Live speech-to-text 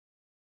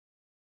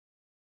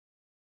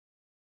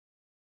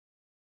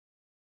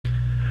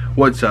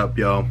What's up,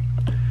 yo?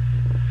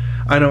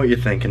 I know what you're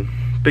thinking.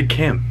 Big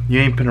Kim, you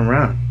ain't been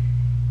around.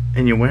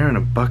 And you're wearing a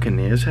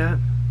Buccaneers hat?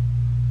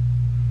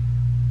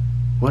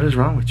 What is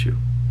wrong with you?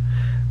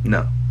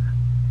 No.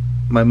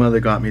 My mother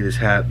got me this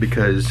hat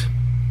because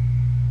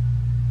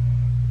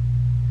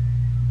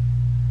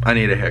I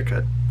need a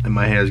haircut. And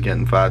my hair's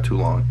getting far too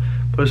long.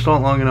 But it's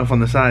not long enough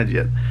on the sides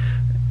yet.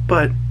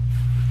 But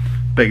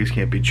beggars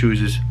can't be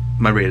choosers.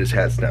 My Raiders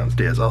hat's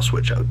downstairs. I'll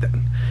switch out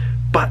then.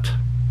 But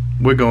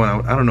we're going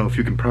out. I don't know if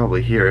you can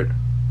probably hear it.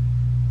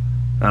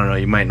 I don't know,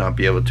 you might not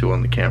be able to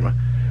on the camera.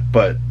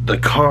 But the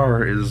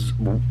car is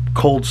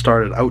cold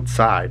started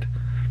outside,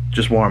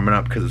 just warming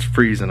up because it's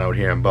freezing out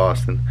here in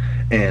Boston.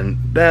 And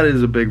that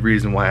is a big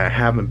reason why I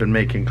haven't been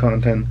making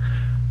content.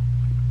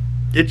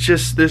 It's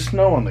just, there's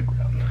snow on the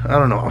ground. I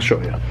don't know, I'll show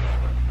you.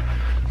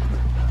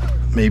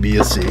 Maybe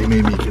you'll see,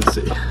 maybe you can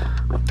see.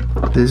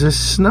 There's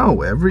just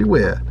snow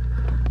everywhere.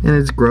 And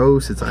it's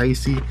gross, it's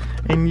icy,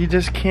 and you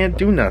just can't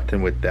do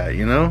nothing with that,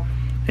 you know?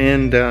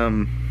 And,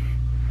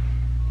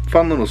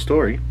 fun little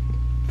story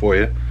for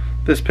you.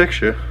 This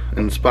picture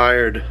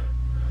inspired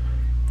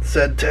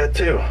said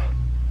tattoo.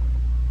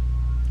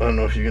 I don't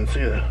know if you can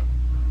see that.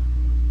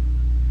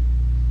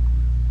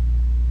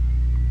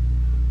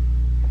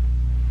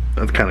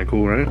 That's kind of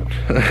cool, right?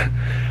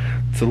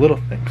 It's the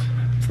little things.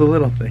 It's the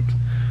little things.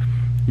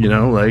 You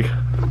know, like,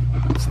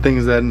 it's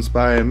things that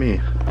inspire me.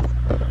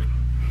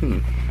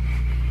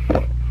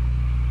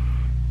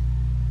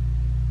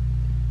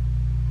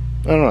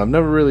 I don't know, I've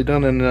never really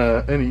done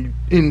any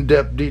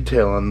in-depth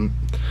detail on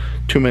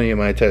too many of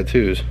my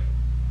tattoos.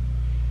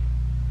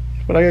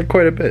 But I got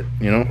quite a bit,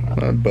 you know?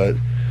 But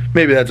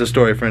maybe that's a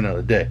story for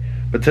another day.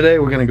 But today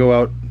we're going to go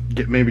out,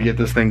 maybe get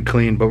this thing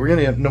clean, but we're going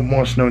to get no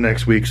more snow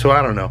next week, so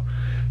I don't know.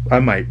 I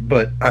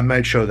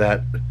might show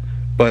that.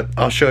 But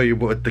I'll show you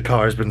what the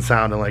car's been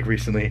sounding like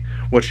recently,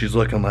 what she's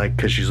looking like,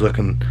 because she's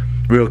looking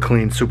real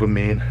clean, super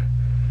mean.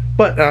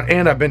 But,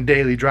 and I've been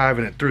daily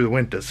driving it through the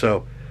winter,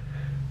 so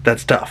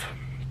that's tough.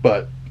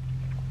 But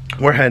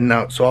we're heading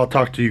out, so I'll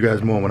talk to you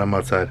guys more when I'm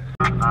outside.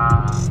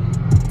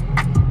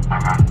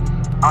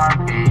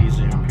 RPs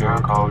and pure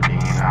codeine.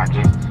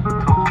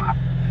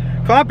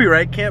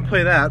 Copyright, can't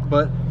play that,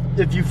 but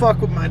if you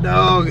fuck with my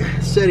dog,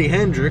 Seti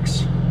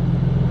Hendrix,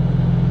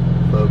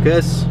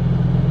 focus.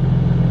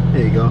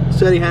 There you go,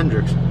 Seti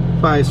Hendrix,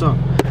 fire song.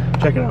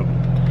 Check it out.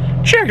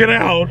 Check it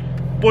out!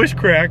 Voice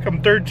crack,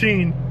 I'm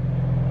 13.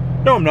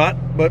 No, I'm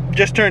not, but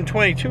just turned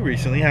 22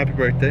 recently. Happy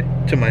birthday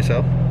to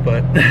myself.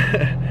 But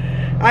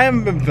I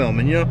haven't been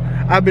filming, you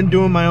know. I've been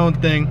doing my own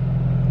thing.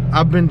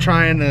 I've been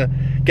trying to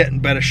get in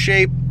better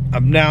shape.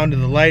 I'm down to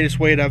the lightest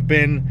weight I've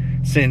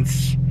been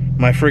since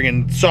my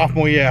friggin'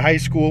 sophomore year of high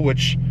school,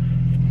 which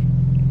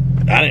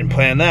I didn't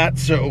plan that,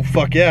 so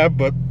fuck yeah.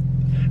 But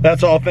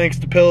that's all thanks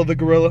to PILLA the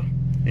Gorilla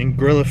and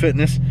Gorilla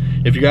Fitness.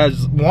 If you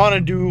guys want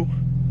to do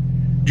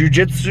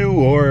jujitsu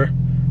or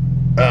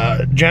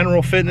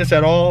general fitness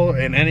at all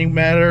in any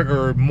matter,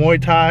 or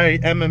Muay Thai,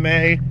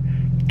 MMA,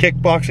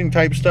 kickboxing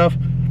type stuff,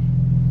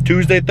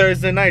 Tuesday,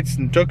 Thursday nights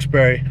in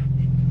Tewksbury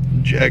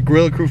at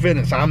Gorilla Crew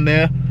Fitness. I'm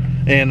there,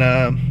 and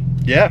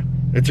yeah,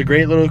 it's a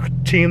great little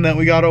team that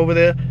we got over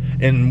there,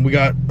 and we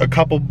got a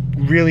couple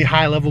really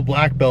high level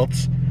black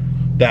belts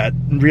that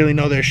really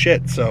know their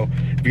shit. So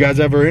if you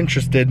guys ever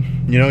interested,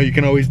 you know, you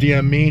can always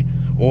DM me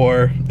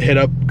or hit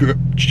up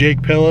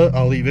Jake Pilla.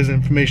 I'll leave his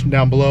information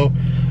down below.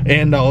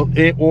 And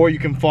or you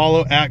can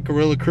follow at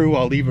Gorilla Crew.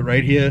 I'll leave it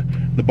right here,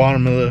 the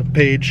bottom of the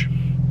page,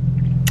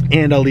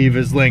 and I'll leave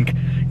his link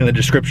in the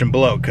description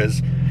below,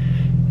 because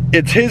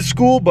it's his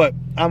school, but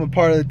I'm a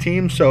part of the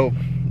team, so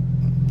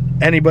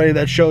anybody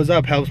that shows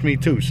up helps me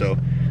too. So,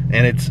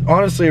 and it's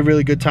honestly a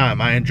really good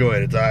time. I enjoy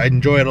it. I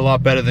enjoy it a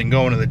lot better than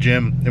going to the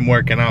gym and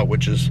working out,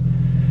 which is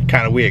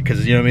kind of weird,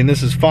 because, you know what I mean,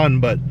 this is fun,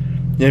 but, you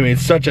know what I mean,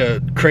 it's such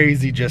a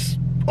crazy, just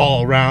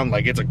all around,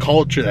 like, it's a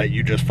culture that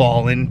you just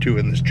fall into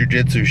in this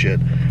jiu-jitsu shit,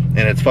 and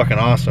it's fucking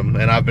awesome,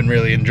 and I've been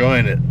really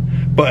enjoying it.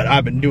 But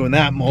I've been doing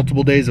that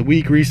multiple days a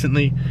week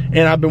recently,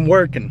 and I've been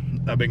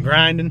working, I've been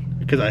grinding,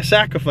 because I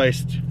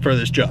sacrificed for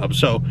this job.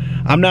 So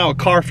I'm now a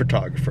car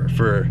photographer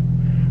for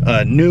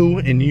new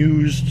and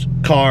used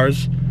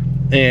cars,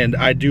 and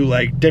I do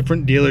like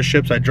different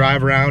dealerships. I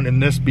drive around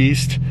in this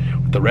beast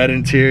with the red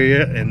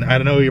interior, and I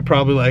don't know, you're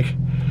probably like,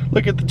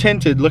 look at the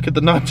tinted, look at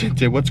the not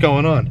tinted, what's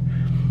going on?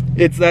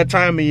 It's that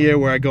time of year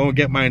where I go and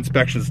get my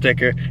inspection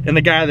sticker, and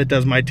the guy that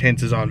does my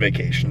tints is on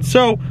vacation.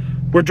 So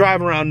we're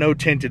driving around no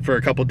tinted for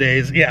a couple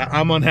days. Yeah,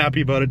 I'm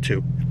unhappy about it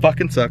too. It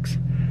fucking sucks,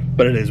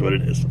 but it is what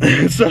it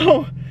is.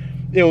 So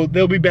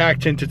they'll be back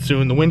tinted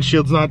soon. The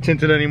windshield's not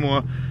tinted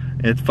anymore.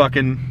 It's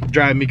fucking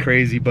driving me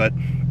crazy, but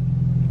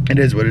it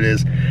is what it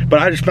is. But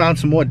I just found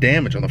some more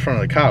damage on the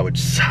front of the car, which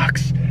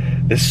sucks.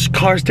 This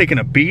car's taking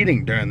a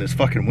beating during this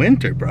fucking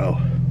winter, bro.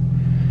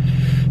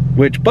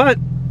 But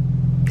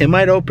it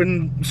might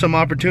open some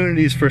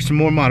opportunities for some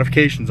more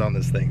modifications on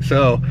this thing.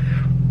 So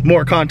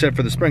more content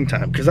for the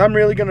springtime, because I'm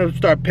really gonna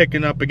start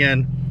picking up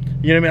again.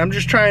 You know what I mean? I'm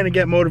just trying to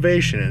get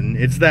motivation, and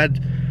it's that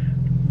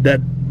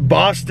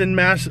Boston,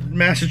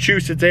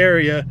 Massachusetts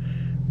area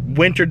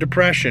winter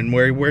depression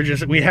where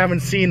we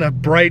haven't seen a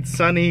bright,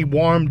 sunny,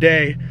 warm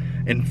day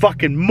in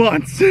fucking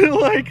months.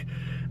 Like,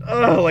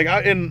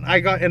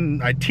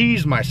 I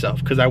teased myself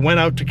because I went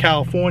out to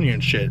California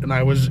and shit,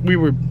 and we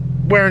were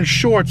wearing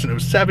shorts and it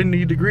was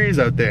 70 degrees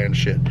out there and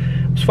shit.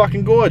 It was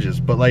fucking gorgeous.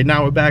 But like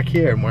now we're back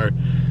here and we're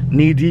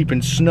knee deep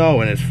in snow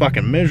and it's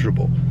fucking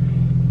miserable.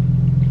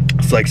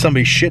 It's like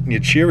somebody shitting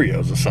your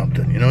Cheerios or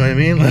something, you know what I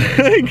mean?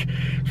 Like,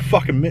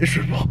 fucking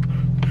miserable.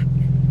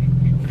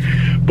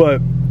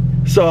 But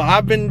so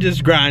I've been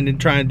just grinding,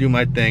 trying to do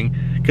my thing,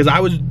 because I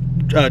was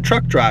a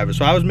truck driver,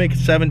 so I was making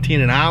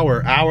 17 an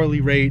hour,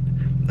 hourly rate.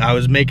 I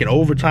was making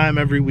overtime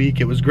every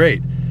week. It was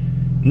great.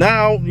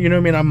 Now, you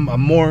know what I mean,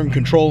 I'm more in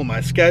control of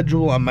my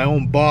schedule. I'm my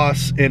own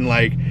boss, and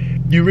like,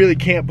 you really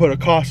can't put a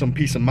cost on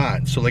peace of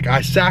mind. So like,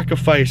 I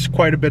sacrifice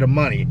quite a bit of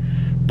money,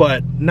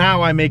 but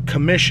now I make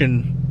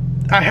commission.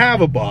 I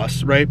have a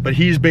boss, right? But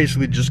he's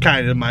basically just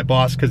kind of my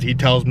boss because he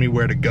tells me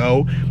where to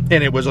go,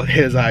 and it was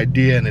his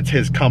idea and it's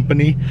his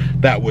company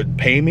that would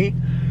pay me.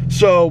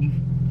 So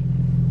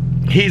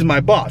he's my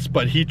boss,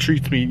 but he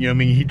treats me, you know what I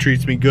mean, he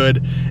treats me good,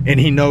 and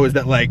he knows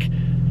that, like, you know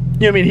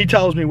what I mean, he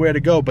tells me where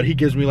to go, but he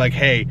gives me like,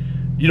 hey,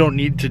 you don't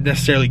need to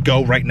necessarily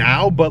go right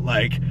now, but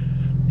like,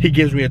 he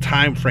gives me a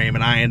time frame,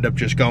 and I end up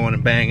just going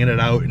and banging it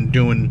out and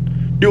doing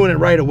it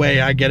right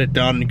away. I get it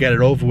done and get it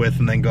over with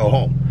and then go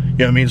home. You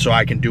know what I mean? So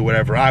I can do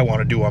whatever I want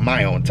to do on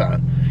my own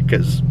time.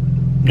 Because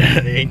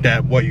ain't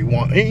that what you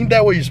want? Ain't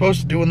that what you're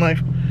supposed to do in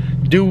life?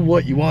 Do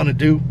what you want to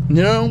do.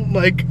 You know,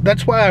 like,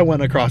 that's why I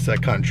went across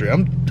that country.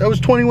 I was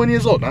 21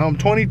 years old. Now I'm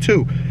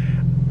 22.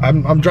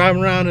 I'm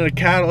driving around in a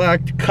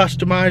Cadillac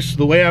customized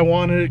the way I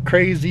wanted it,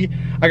 crazy.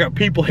 I got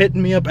people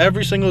hitting me up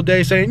every single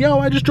day saying, yo,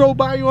 I just drove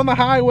by you on the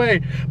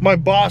highway. My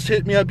boss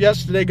hit me up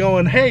yesterday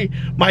going, hey,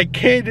 my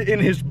kid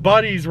and his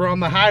buddies were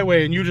on the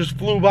highway and you just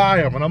flew by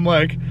them. And I'm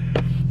like,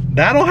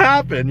 that'll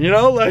happen, you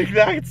know, like,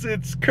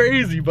 it's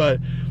crazy.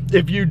 But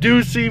if you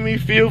do see me,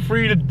 feel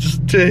free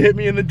to hit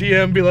me in the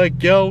DM, be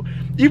like, yo,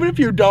 even if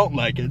you don't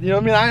like it, you know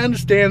what I mean? I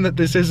understand that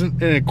this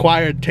isn't an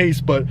acquired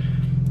taste, but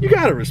you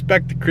gotta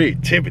respect the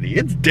creativity.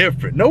 It's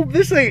different. No,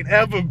 this ain't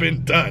ever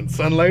been done,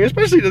 son. Like,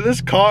 especially to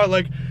this car,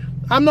 like,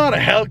 I'm not a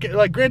Hellcat.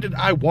 Like, granted,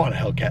 I want a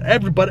Hellcat.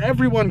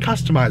 Everyone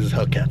customizes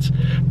Hellcats.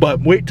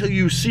 But wait till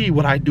you see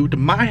what I do to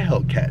my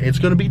Hellcat. It's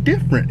gonna be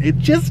different. It's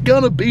just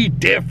gonna be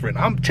different.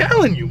 I'm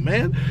telling you,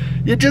 man.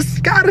 You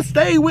just gotta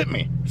stay with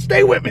me.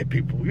 Stay with me,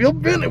 people.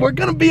 We're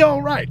gonna be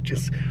all right.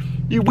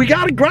 We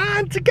gotta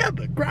grind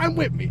together. Grind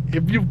with me.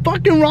 If you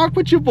fucking rock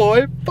with your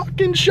boy,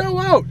 fucking show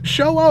out.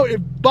 Show out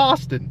in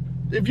Boston.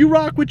 If you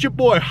rock with your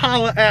boy,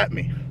 holla at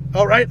me.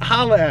 All right,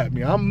 holla at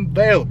me. I'm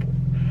available.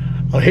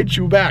 I'll hit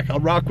you back.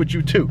 I'll rock with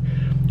you too.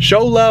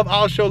 Show love,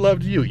 I'll show love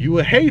to you. You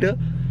a hater?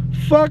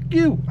 Fuck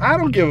you. I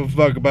don't give a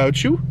fuck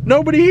about you.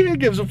 Nobody here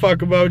gives a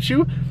fuck about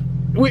you.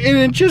 And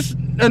it's just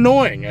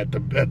annoying at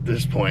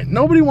this point.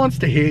 Nobody wants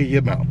to hear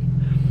your mouth.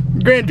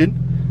 Granted,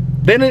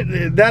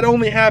 then that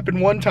only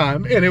happened one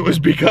time, and it was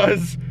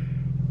because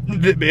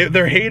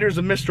they're haters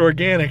of Mr.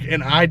 Organic,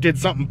 and I did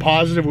something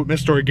positive with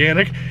Mr.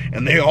 Organic,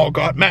 and they all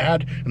got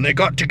mad, and they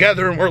got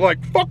together and were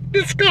like, fuck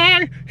this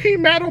guy, he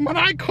met him and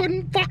I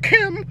couldn't fuck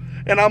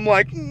him. And I'm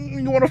like,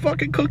 you want a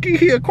fucking cookie?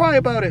 Here, cry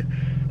about it.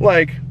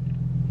 Like,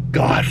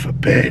 God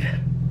forbid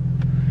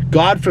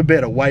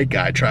a white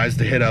guy tries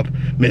to hit up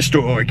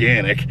Mr.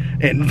 Organic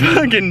and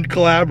fucking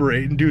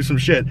collaborate and do some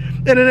shit,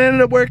 and it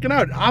ended up working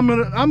out.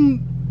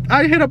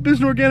 I hit up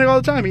Mr. Organic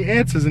all the time. He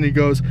answers and he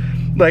goes,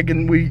 like,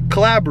 and we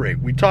collaborate,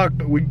 we talk,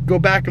 we go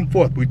back and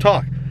forth, we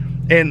talk.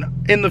 And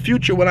in the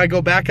future, when I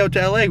go back out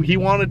to LA, he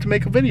wanted to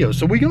make a video,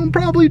 so we gonna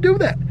probably do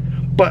that.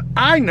 But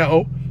I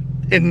know,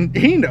 and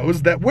he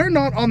knows, that we're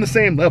not on the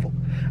same level.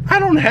 I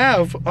don't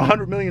have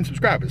 100 million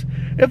subscribers.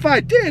 If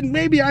I did,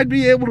 maybe I'd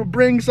be able to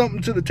bring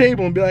something to the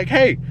table and be like,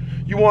 hey,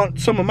 you want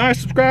some of my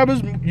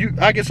subscribers?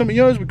 I get some of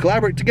yours, we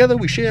collaborate together,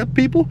 we share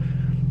people.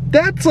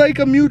 That's like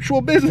a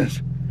mutual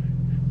business.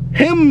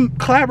 Him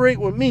collaborate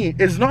with me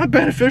is not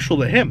beneficial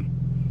to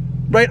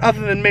him, right? Other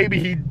than maybe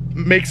he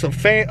makes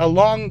a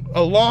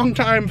long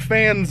time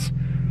fan's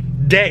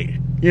day.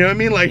 You know what I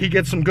mean? Like, he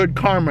gets some good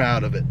karma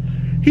out of it.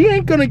 He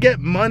ain't gonna get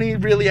money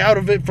really out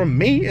of it from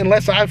me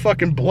unless I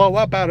fucking blow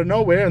up out of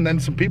nowhere and then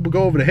some people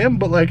go over to him.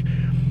 But like,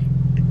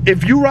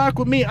 if you rock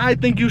with me, I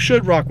think you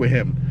should rock with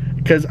him,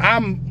 because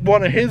I'm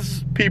one of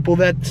his people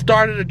that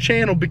started a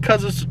channel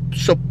because of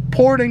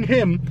supporting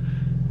him,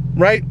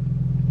 right?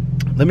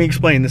 Let me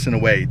explain this in a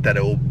way that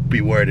it will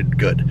be worded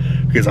good,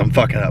 because I'm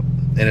fucking up,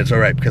 and it's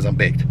alright because I'm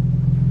baked.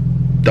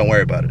 Don't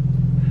worry about it.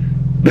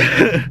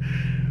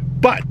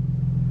 But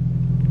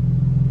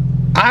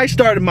I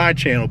started my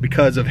channel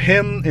because of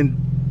him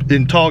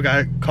in Tall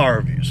Guy Car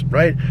Reviews,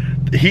 right?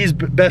 He's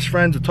best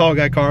friends with Tall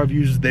Guy Car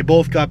Reviews. They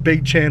both got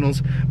big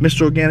channels.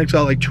 Mr. Organic's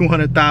got like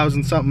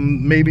 200,000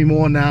 something, maybe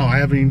more now. I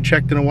haven't even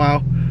checked in a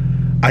while.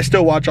 I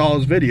still watch all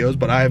his videos,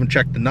 but I haven't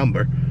checked the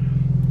number.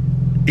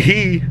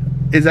 He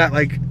is at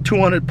like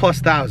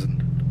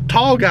 200,000+.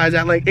 Tall Guy's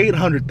at like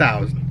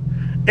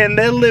 800,000. And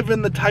they're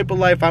living the type of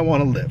life I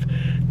want to live.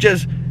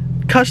 Just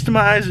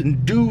customize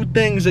and do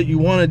things that you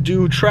want to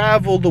do,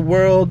 travel the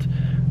world,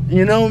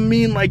 you know what I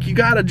mean? Like, you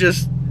gotta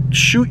just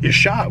shoot your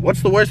shot.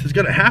 What's the worst that's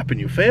gonna happen?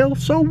 You fail?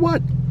 So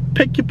what?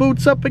 Pick your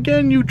boots up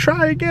again, you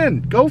try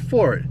again, go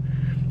for it.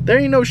 There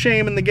ain't no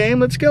shame in the game.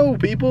 Let's go,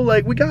 people.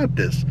 Like, we got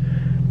this.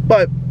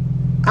 But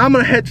I'm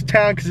gonna head to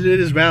town because it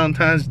is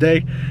Valentine's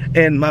Day,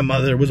 and my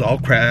mother was all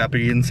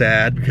crappy and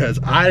sad because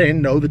I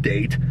didn't know the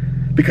date,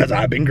 because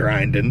I've been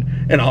grinding,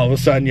 and all of a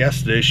sudden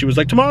yesterday she was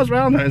like, tomorrow's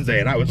Valentine's Day,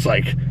 and I was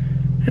like,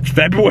 it's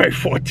February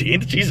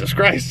 14th, Jesus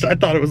Christ, I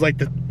thought it was like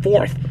the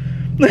 4th.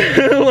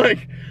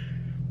 Like,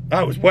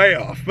 I was way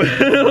off.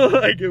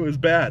 Like, it was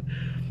bad.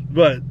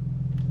 But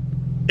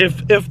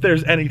if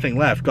there's anything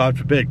left, God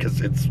forbid,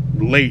 because it's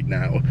late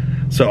now,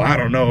 so I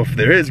don't know if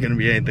there is going to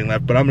be anything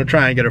left, but I'm going to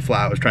try and get her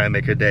flowers, try and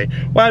make her day.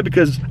 Why?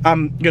 Because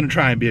I'm going to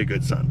try and be a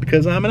good son,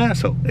 because I'm an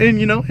asshole, and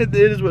you know, it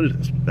is what it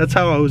is. That's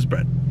how I was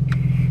bred,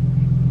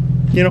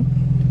 you know,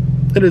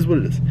 it is what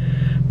it is.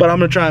 But I'm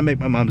going to try and make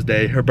my mom's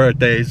day. Her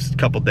birthday's a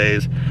couple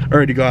days. I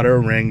already got her a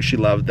ring, she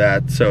loved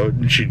that, so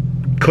she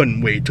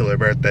couldn't wait till her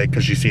birthday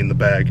because she seen the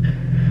bag.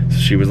 So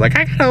she was like,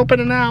 I gotta open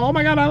it now. Oh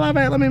my God, I love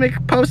it. Let me make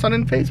a post on it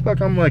on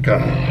Facebook. I'm like,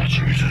 oh,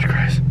 Jesus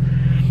Christ.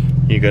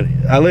 You good?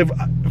 I live,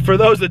 for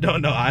those that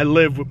don't know, I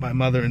live with my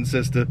mother and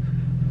sister.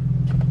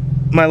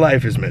 My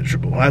life is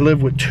miserable. I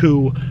live with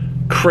two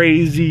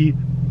crazy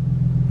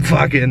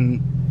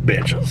fucking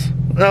bitches.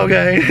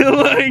 Okay?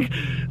 Like,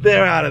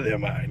 they're out of their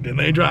mind and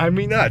they drive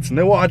me nuts, and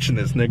they're watching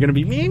this and they're gonna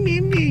be me,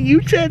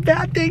 you said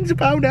bad things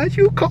about us,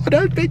 you called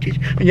us bitches.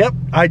 Yep,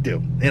 I do.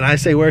 And I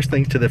say worse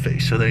things to their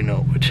face so they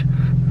know it.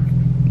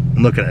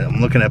 I'm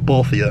looking at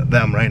both of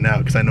them right now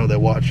because I know they're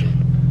watching.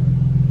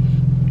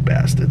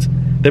 Bastards.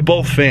 They're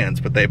both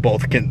fans, but they'll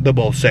both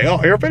say,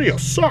 oh, your videos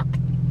suck.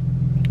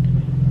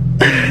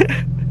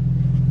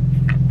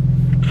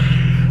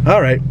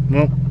 Alright,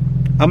 well,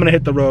 I'm gonna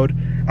hit the road.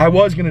 I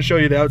was gonna show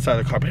you the outside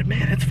of the car, but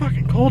man, it's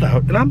fucking cold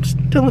out, and I'm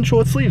still in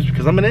short sleeves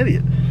because I'm an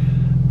idiot.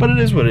 But it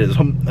is what it is.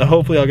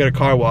 Hopefully I'll get a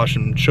car wash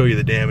and show you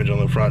the damage on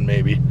the front,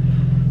 maybe.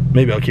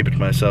 Maybe I'll keep it to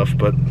myself,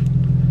 but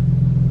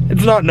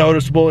it's not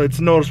noticeable. It's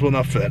noticeable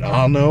enough that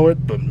I'll know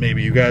it, but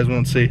maybe you guys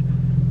won't see.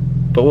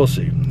 But we'll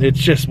see. It's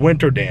just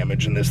winter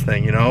damage in this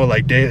thing, you know?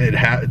 Like,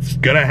 it's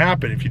gonna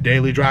happen if you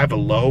daily drive a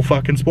low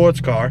fucking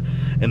sports car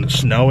in the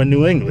snow in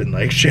New England.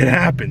 Like, shit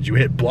happens. You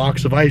hit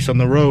blocks of ice on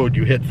the road.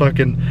 You hit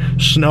fucking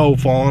snow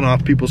falling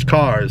off people's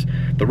cars.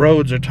 The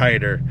roads are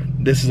tighter.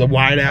 This is a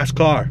wide-ass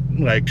car.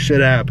 Like,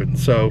 shit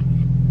happens. So,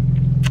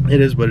 it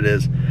is what it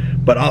is.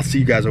 But I'll see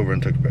you guys over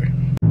in Tewksbury.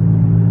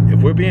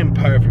 If we're being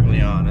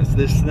perfectly honest,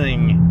 this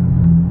thing,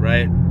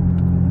 right?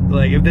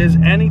 Like, if there's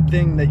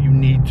anything that you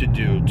need to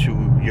do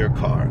to your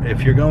car,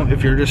 if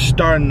you're just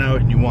starting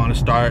out and you want to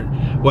start,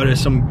 what are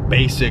some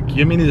basic,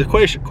 I mean, these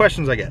are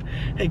questions I get.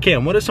 Hey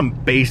Cam, what are some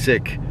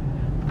basic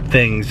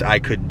things I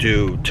could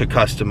do to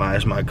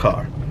customize my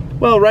car?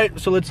 Well, right,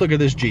 so let's look at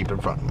this Jeep in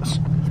front of us.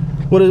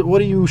 What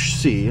do you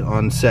see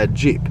on said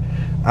Jeep?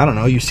 I don't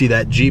know, you see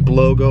that Jeep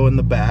logo in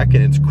the back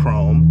and it's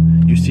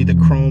chrome. You see the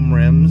chrome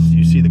rims,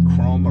 you see the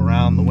chrome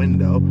around the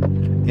window,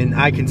 and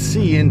I can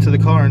see into the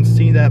car and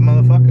see that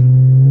motherfucker.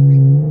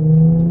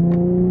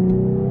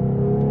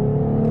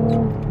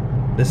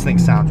 This thing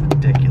sounds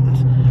ridiculous,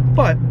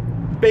 but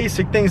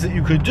basic things that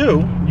you could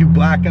do: you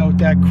black out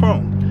that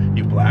chrome,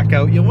 you black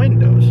out your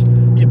windows,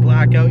 you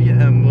black out your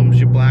emblems,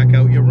 you black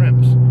out your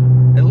rims.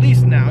 At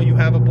least now you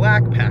have a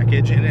black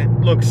package and it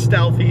looks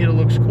stealthy, it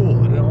looks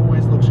cool, and it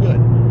always looks good.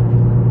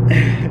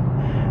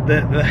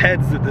 the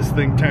heads that this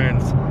thing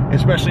turns,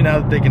 especially now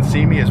that they can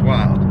see me, is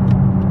wild.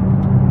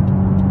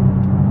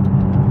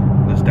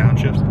 Those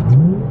downshifts.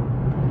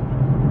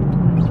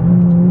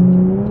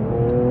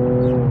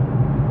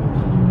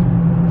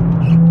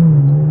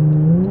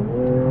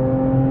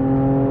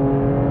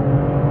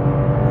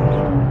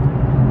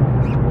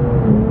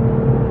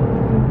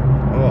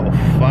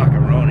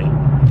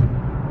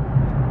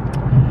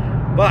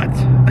 But,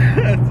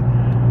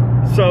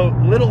 so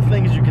little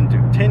things you can do.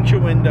 Tint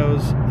your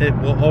windows, it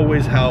will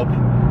always help.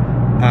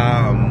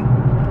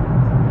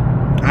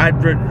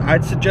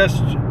 I'd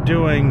suggest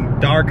doing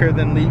darker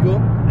than legal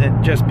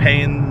and just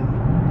paying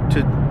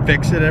to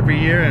fix it every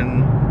year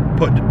and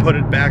put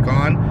it back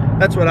on.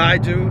 That's what I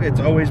do.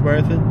 It's always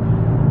worth it.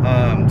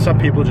 Some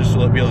people just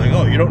be like,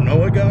 oh, you don't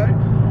know a guy?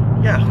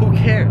 Yeah, who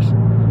cares?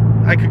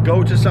 I could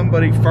go to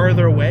somebody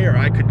further away, or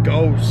I could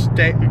go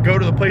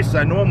to the places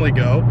I normally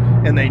go,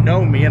 and they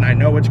know me, and I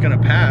know it's gonna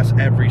pass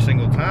every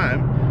single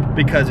time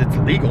because it's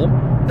legal.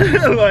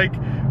 Like,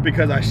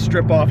 because I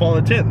strip off all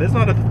the tint. There's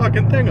not a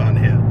fucking thing on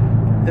here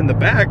in the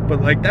back,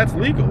 but like, that's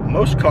legal.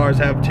 Most cars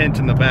have tint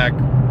in the back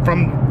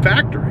from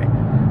factory.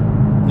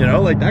 You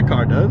know, like that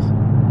car does.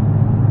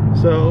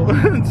 So,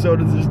 so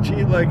does this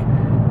Jeep. Like,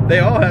 they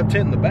all have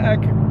tint in the back,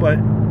 but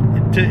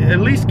to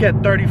at least get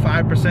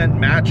 35%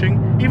 matching,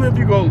 even if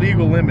you go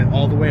legal limit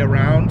all the way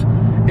around,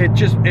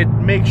 it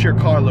makes your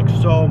car look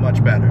so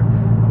much better.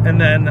 And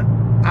then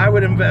I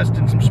would invest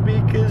in some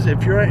speakers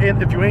if you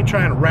ain't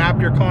trying to wrap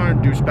your car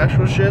and do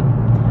special shit.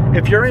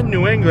 If you're in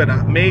New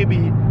England, maybe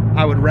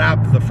I would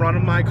wrap the front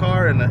of my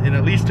car in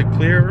at least a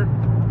clear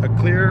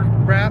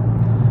wrap,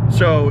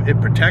 so it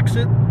protects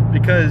it,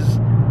 because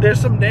there's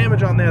some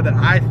damage on there that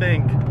I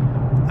think,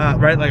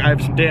 right, like I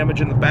have some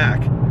damage in the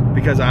back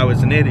because I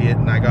was an idiot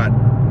and I got,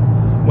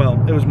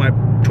 well, it was my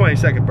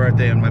 22nd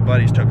birthday and my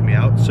buddies took me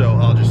out, so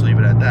I'll just leave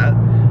it at that.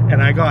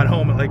 And I got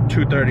home at like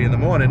 2:30 in the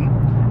morning,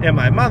 and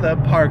my mother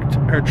parked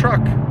her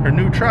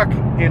new truck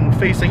in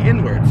facing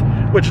inwards,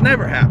 which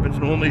never happens.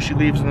 Normally she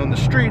leaves it on the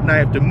street and I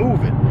have to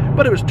move it.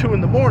 But it was 2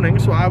 in the morning,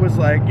 so I was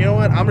like, you know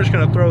what, I'm just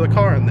gonna throw the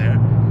car in there.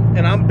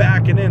 And I'm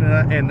backing in,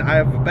 and I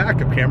have a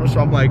backup camera, so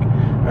I'm like,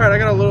 all right, I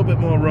got a little bit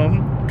more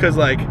room, because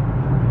like,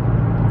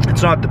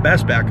 it's not the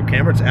best backup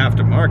camera, it's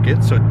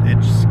aftermarket, so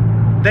it's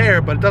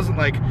there, but it doesn't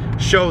like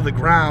show the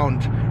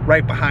ground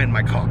right behind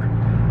my car.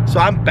 So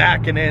I'm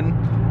backing in,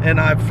 and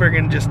I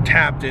friggin' just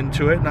tapped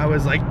into it, and I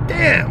was like,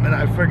 damn, and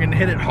I friggin'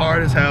 hit it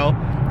hard as hell,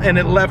 and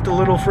it left a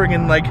little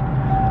friggin' like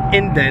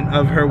indent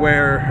of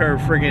where her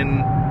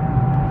friggin'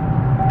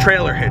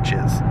 trailer hitch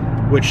is,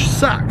 which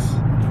sucks,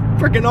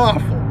 friggin'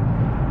 awful.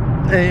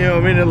 And, you know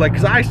what I mean, like,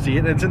 cause I see it,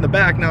 and it's in the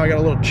back now. I got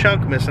a little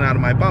chunk missing out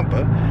of my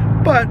bumper,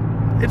 but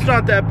it's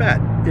not that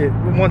bad.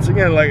 Once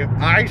again, like,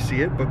 I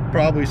see it, but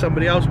probably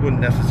somebody else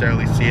wouldn't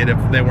necessarily see it if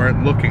they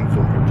weren't looking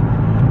for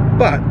it.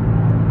 But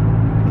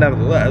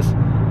nevertheless,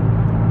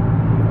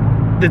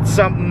 it's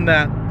something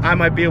that I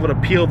might be able to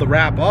peel the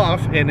wrap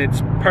off, and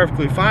it's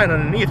perfectly fine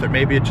underneath, or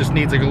maybe it just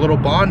needs like a little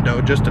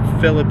Bondo just to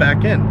fill it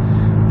back in,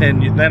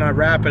 and then I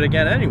wrap it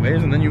again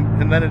anyways, and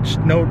then it's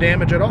no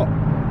damage at all.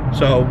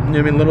 So, you know what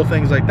I mean, little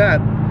things like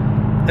that.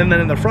 And then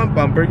in the front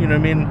bumper, you know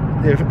what I mean,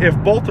 if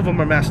both of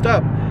them are messed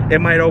up, it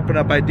might open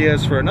up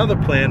ideas for another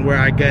plan where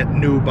I get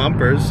new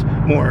bumpers,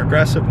 more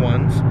aggressive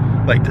ones,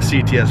 like the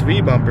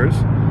CTSV bumpers,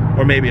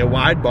 or maybe a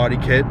wide body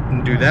kit,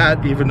 and do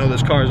that, even though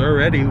this car is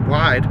already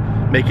wide,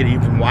 make it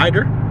even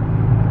wider.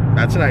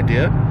 That's an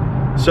idea.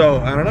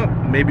 So, I don't know,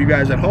 maybe you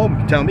guys at home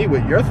can tell me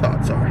what your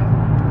thoughts are,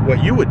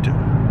 what you would do.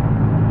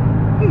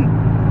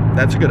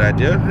 That's a good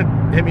idea.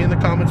 Hit me in the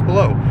comments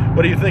below.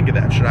 What do you think of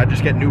that? Should I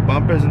just get new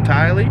bumpers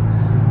entirely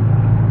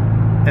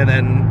and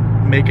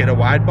then make it a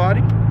wide body?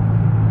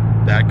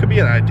 That could be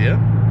an idea.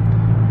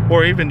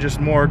 Or even just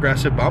more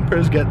aggressive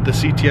bumpers, get the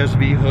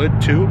CTSV hood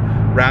too,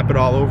 wrap it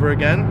all over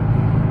again.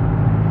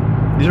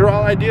 These are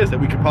all ideas that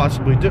we could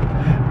possibly do,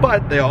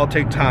 but they all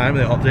take time,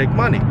 they all take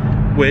money,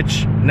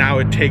 which now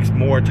it takes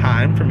more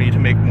time for me to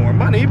make more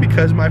money,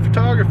 because my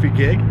photography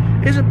gig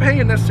isn't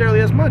paying necessarily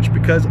as much,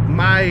 because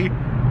my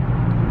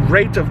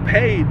rate of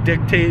pay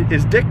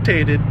is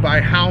dictated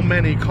by how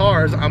many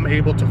cars I'm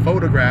able to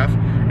photograph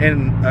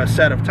in a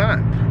set of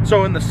time.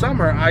 So in the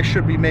summer, I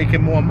should be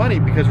making more money,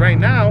 because right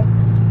now,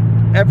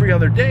 every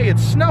other day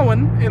it's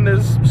snowing, and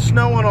there's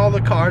snow on all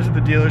the cars at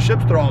the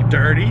dealerships. They're all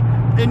dirty,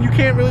 and you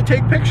can't really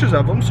take pictures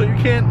of them, so you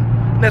can't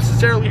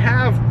necessarily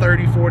have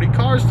 30-40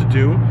 cars to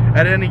do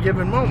at any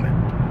given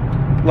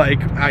moment,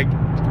 like I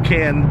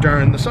can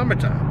during the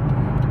summertime.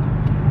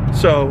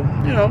 So,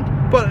 you know,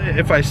 but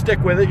if I stick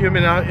with it, you know,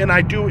 and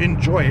I do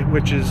enjoy it,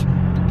 which is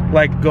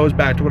like, goes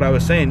back to what I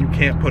was saying, you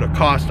can't put a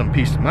cost on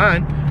peace of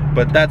mind,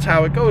 but that's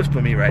how it goes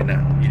for me right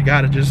now. You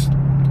gotta just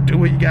do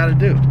what you gotta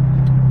do.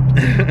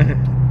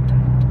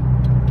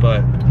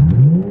 But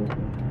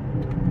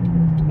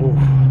ooh,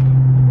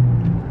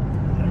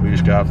 we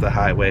just got off the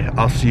highway.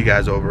 I'll see you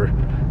guys over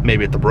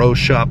maybe at the bro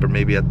shop or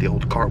maybe at the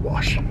old car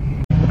wash.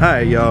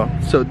 Alright, y'all,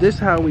 so this is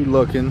how we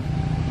looking.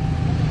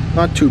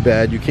 Not too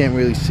bad. You can't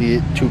really see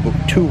it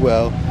too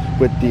well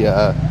with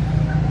the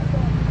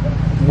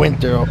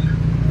winter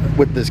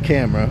with this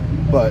camera,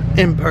 but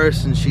in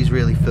person she's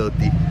really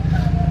filthy.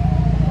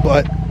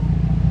 But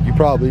you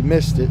probably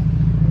missed it.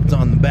 It's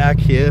on the back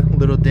here,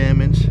 little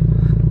damage,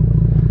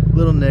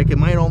 little nick. It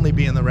might only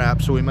be in the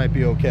wrap, so we might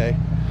be okay.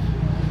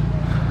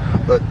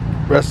 But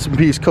rest in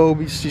peace,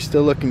 Kobe. She's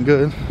still looking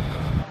good.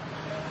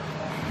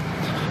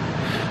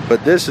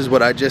 But this is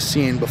what I just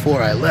seen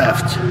before I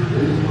left.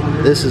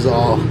 This is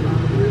all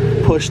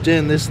pushed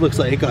in. This looks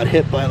like it got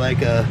hit by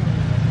like a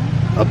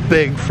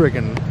big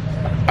friggin'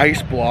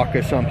 ice block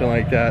or something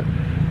like that.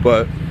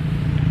 But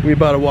we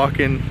about to walk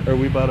in, or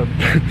we about to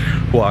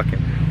walk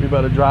in. We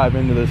about to drive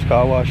into this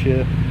car wash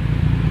here.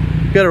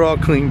 Get her all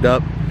cleaned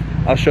up.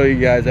 I'll show you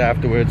guys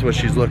afterwards what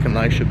she's looking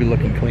like. She'll be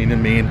looking clean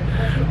and mean.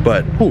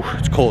 But whew,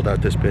 it's cold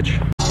out this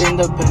bitch.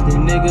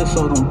 Independent nigga,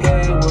 so don't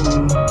play with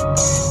me.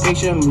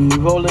 Picture me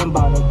rolling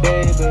by the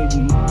bay,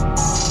 baby.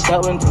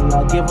 That until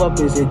I give up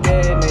is a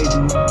day,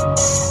 maybe.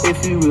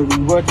 If you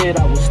really worth it,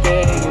 I will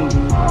stay in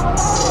you.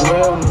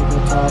 Real nigga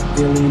talk,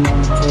 dealing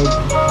on the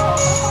table.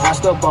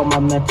 Ask about my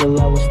mental,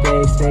 I will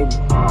stay stable.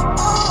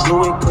 Do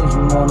it cause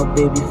you want a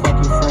baby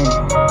fucking friend.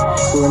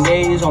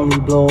 Grenades only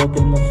blow up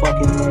in the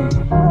fucking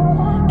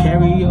rain.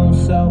 Carry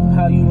yourself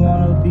how you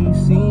wanna be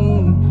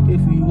seen.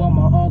 If you want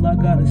my all, I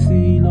gotta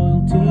see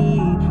loyalty.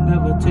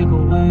 Never take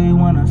away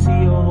when I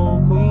see your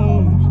whole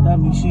queen. That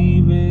means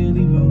she really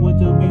leaving with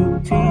the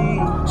beauty.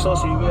 So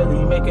she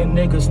really make a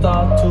nigga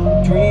start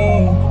to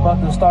dream. About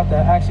to start the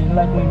action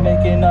like we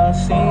making a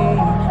scene.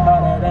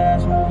 How that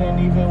ass moving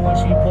even when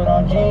she put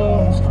on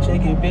jeans.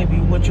 Shake it,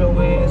 baby, with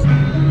your ass.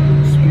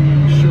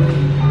 Speed, shoot.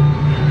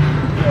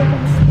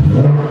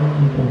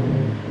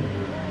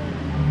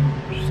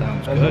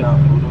 Sounds good.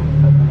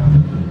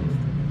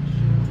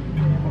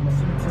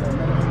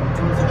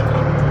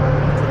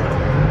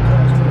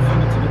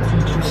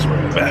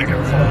 Swing back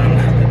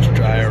around. Let's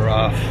dry her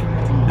off.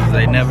 Because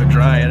they never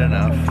dry it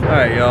enough.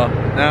 Alright, y'all.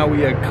 Now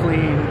we are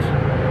cleaned.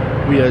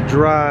 We are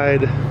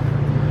dried.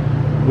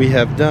 We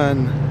have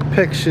done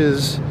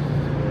pictures.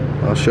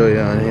 I'll show you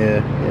on here.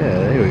 Yeah,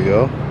 there we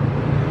go.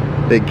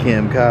 Big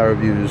Cam car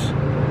reviews.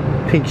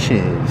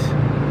 Pictures.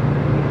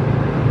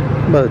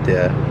 About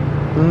that.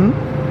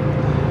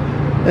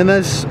 And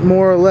that's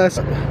more or less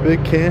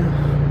Big Cam.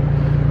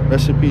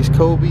 Rest in peace,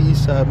 Kobe,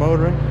 Eastside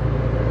Motoring.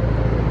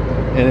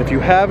 And if you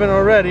haven't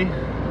already,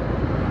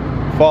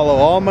 follow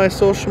all my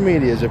social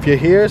medias. If you're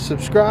here,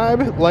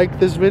 subscribe, like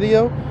this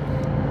video.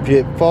 If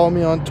you follow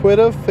me on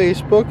Twitter,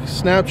 Facebook,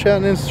 Snapchat,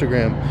 and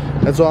Instagram.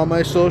 That's all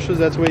my socials.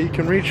 That's where you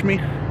can reach me.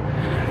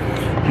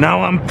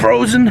 Now I'm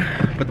frozen,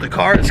 but the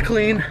car is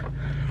clean.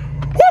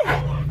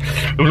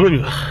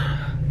 Woo!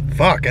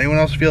 Fuck, anyone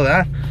else feel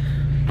that?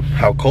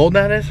 How cold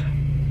that is?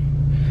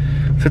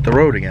 Let's hit the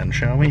road again,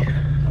 shall we? Alright,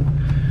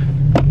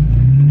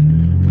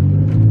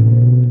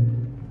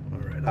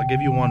 I'll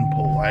give you one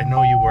pull. I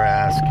know you were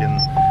asking.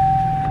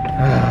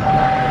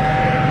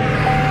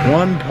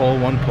 One pull,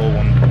 one pull,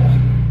 one pull.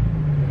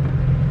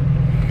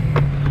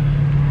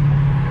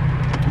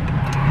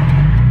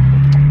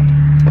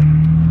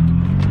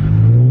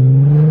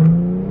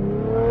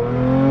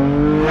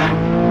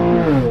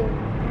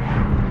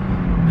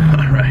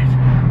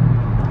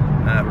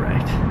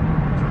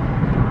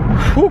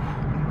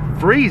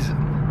 Freezing.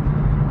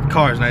 The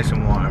car is nice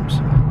and warm,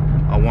 so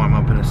I'll warm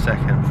up in a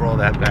second and roll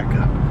that back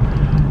up.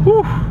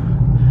 Whew.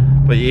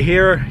 But you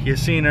hear her, you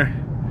seen her,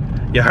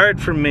 you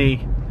heard from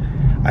me.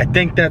 I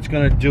think that's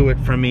gonna do it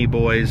for me,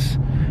 boys.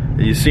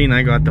 You seen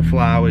I got the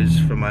flowers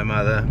for my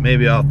mother.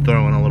 Maybe I'll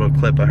throw in a little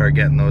clip of her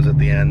getting those at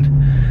the end.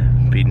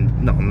 Be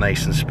nothing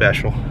nice and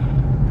special.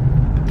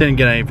 Didn't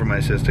get any for my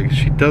sister because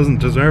she doesn't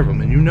deserve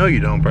them, and you know you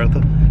don't,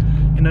 Bertha.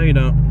 You know you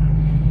don't.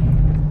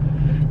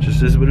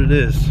 Just is what it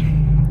is.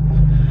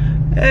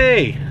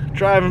 Hey,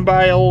 driving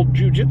by old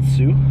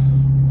JUJITSU.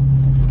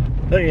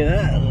 Look at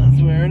that,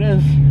 that's where it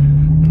is.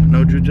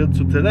 No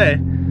JUJITSU today.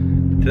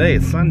 Today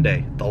is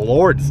Sunday, the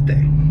Lord's Day.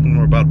 And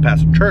we're about to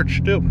pass a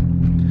church too.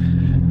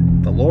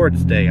 The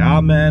Lord's Day,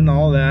 amen,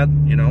 all that,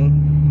 you know.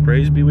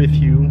 Praise be with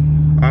you.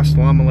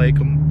 Assalamu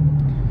alaikum.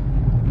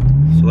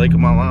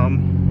 Salaikum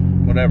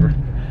alam. Whatever.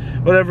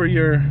 Whatever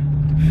your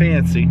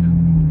fancy.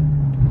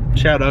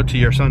 Shout out to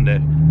your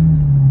Sunday.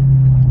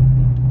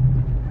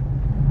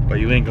 But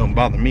you ain't gonna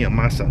bother me on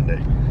my Sunday.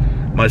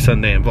 My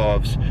Sunday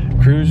involves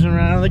cruising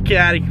around the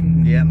caddy,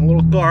 getting a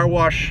little car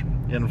wash,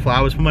 getting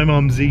flowers for my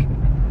mumsy,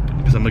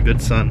 because I'm a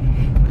good son.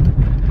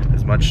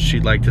 As much as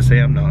she'd like to say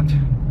I'm not.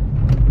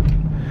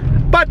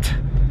 But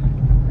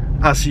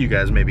I'll see you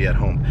guys maybe at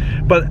home.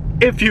 But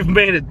if you've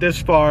made it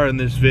this far in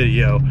this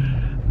video,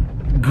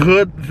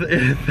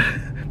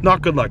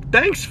 not good luck.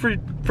 Thanks for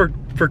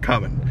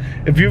coming.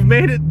 If you've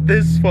made it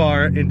this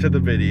far into the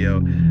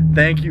video,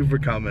 thank you for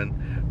coming.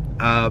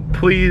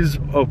 Please,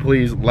 oh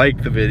please,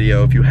 like the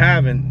video. If you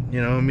haven't,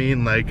 you know what I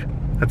mean, like,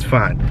 that's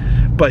fine.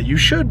 But you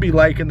should be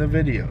liking the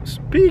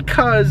videos,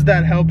 because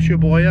that helps your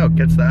boy out,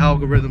 gets the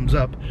algorithms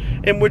up.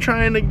 And we're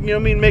trying to, you know what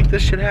I mean, make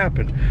this shit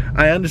happen.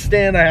 I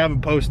understand I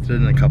haven't posted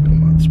in a couple of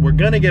months. We're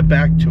gonna get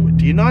back to it.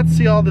 Do you not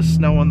see all the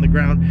snow on the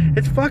ground?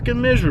 It's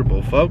fucking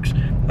miserable, folks.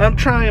 I'm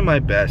trying my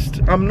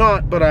best. I'm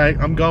not, but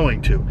I'm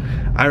going to.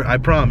 I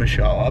promise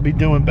y'all, I'll be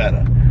doing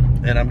better.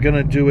 And I'm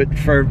gonna do it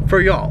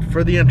for y'all,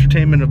 for the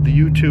entertainment of the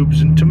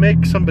YouTubes, and to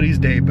make somebody's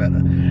day better.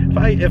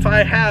 If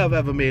I have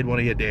ever made one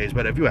of your days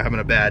better, if you're having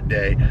a bad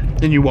day,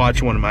 and you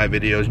watch one of my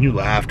videos and you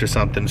laughed or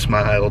something,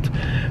 smiled,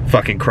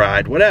 fucking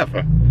cried,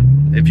 whatever.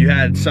 If you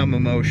had some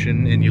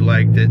emotion and you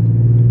liked it,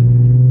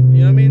 you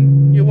know what I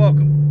mean? You're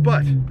welcome.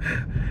 But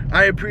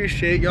I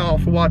appreciate y'all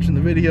for watching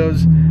the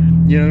videos.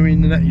 You know what I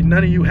mean?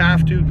 None of you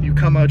have to. You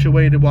come out your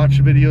way to watch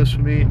the videos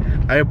for me.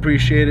 I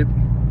appreciate it.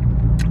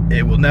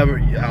 It will never,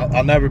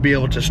 I'll never be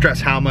able to stress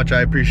how much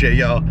I appreciate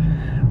y'all.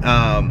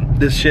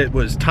 This shit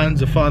was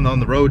tons of fun on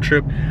the road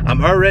trip.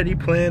 I'm already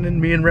planning,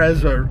 me and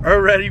Rez are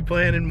already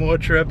planning more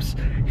trips.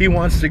 He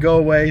wants to go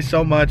away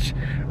so much.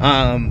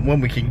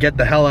 When we can get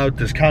the hell out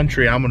this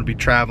country, I'm gonna be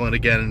traveling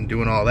again and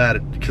doing all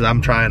that, because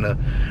I'm trying to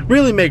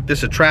really make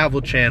this a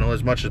travel channel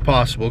as much as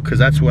possible, because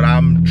that's what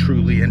I'm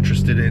truly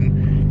interested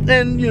in.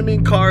 And you know what I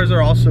mean, cars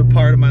are also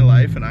part of my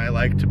life, and I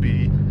like to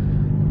be,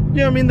 you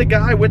know what I mean, the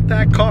guy with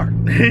that car.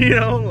 You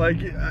know, like,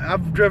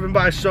 I've driven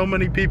by so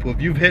many people. If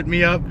you've hit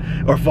me up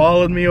or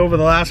followed me over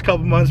the last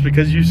couple months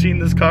because you've seen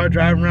this car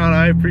driving around,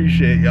 I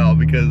appreciate y'all,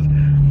 because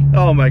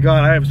Oh my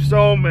god, I have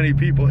so many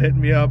people hitting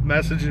me up,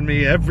 messaging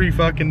me every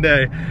fucking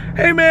day.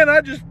 Hey man,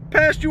 I just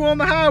passed you on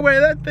the highway,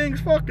 that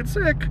thing's fucking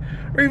sick.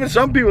 Or even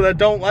some people that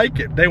don't like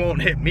it. They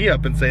won't hit me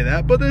up and say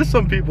that, but there's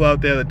some people out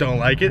there that don't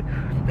like it.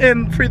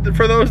 And for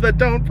those that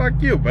don't, fuck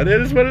you. But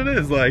it is what it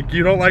is. Like,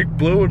 you don't like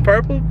blue and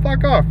purple?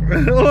 Fuck off.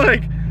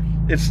 Like,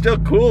 it's still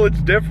cool,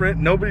 it's different.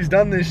 Nobody's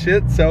done this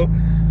shit, so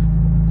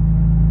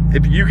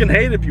if you can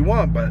hate if you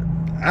want, but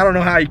I don't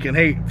know how you can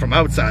hate from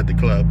outside the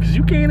club, because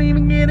you can't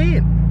even get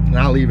in. And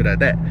I'll leave it at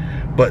that.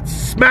 But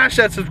smash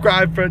that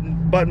subscribe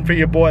button for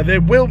your boy. There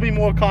will be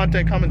more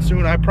content coming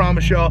soon, I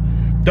promise y'all.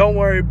 Don't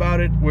worry about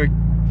it.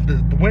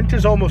 The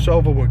winter's almost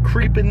over. We're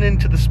creeping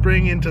into the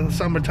spring, into the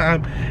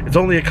summertime. It's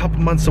only a couple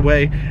months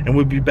away, and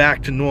we'll be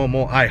back to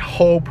normal, I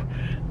hope.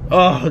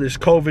 Oh, this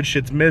COVID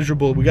shit's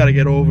miserable. We gotta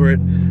get over it.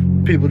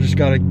 People just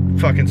gotta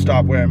fucking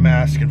stop wearing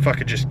masks and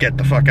fucking just get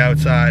the fuck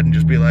outside and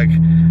just be like,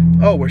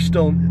 oh, we're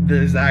still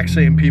the exact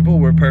same people.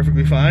 We're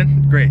perfectly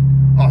fine. Great.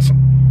 Awesome.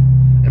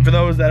 And for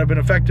those that have been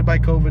affected by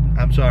COVID,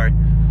 I'm sorry.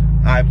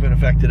 I've been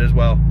affected as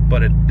well,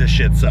 but this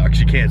shit sucks.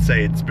 You can't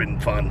say it's been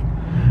fun.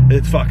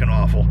 It's fucking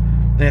awful.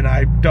 And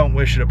I don't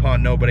wish it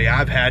upon nobody.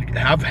 I've had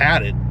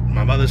it.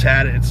 My mother's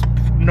had it. It's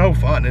no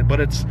fun, but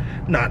it's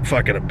not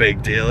fucking a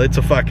big deal. It's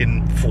a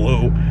fucking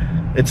flu.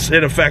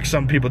 It affects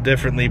some people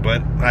differently,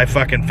 but I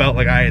fucking felt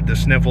like I had the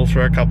sniffles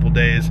for a couple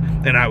days,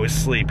 and I was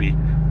sleepy.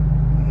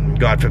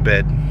 God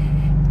forbid.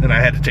 And I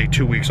had to take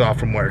 2 weeks off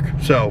from work.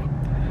 So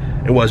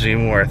it wasn't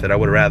even worth it. I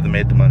would have rather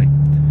made the money.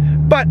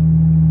 But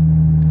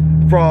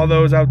for all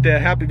those out there,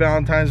 happy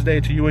Valentine's Day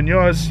to you and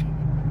yours.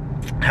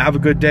 Have a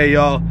good day,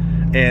 y'all.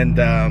 And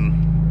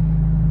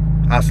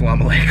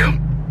assalamu alaikum.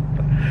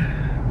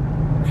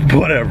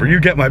 Whatever, you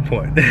get my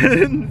point.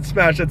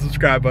 Smash that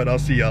subscribe button. I'll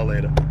see y'all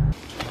later.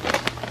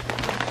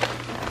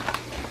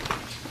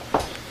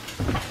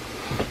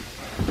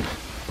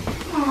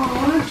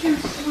 Oh, aren't you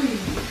sweet?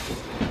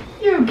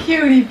 You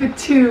cutie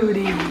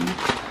patootie.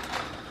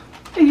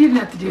 You didn't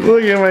have to do that.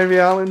 Look at my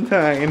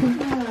Valentine.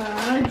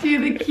 Oh, aren't you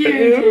the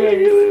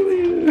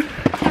cutest?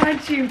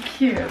 Aren't you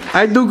cute?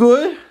 I do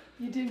good.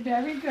 You did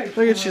very good.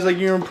 Look at, she's like,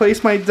 you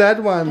replaced my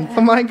dead one.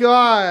 Oh my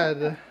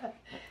god.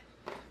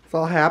 It's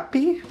all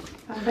happy?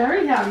 I'm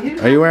very happy.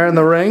 Are you wearing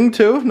the ring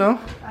too? No?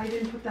 I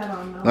didn't put that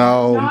on though.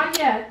 No. Not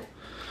yet.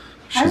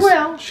 I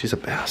will. She's a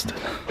bastard.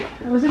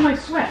 It was in my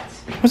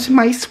sweats. What's in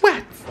my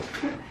sweats?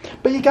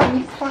 But you got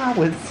me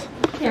flowers.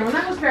 Yeah, well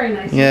that was very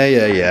nice.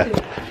 Yeah.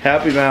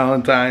 Happy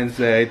Valentine's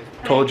Day.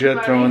 Told you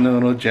I'd throw in the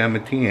little gem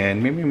at the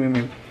end. Me.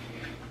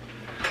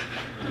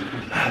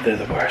 They're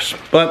the worst.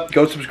 But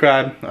go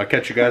subscribe. I'll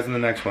catch you guys in the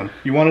next one.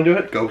 You want to do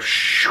it? Go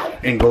shoo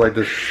and go like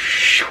this.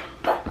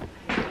 All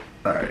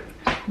right.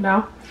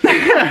 No.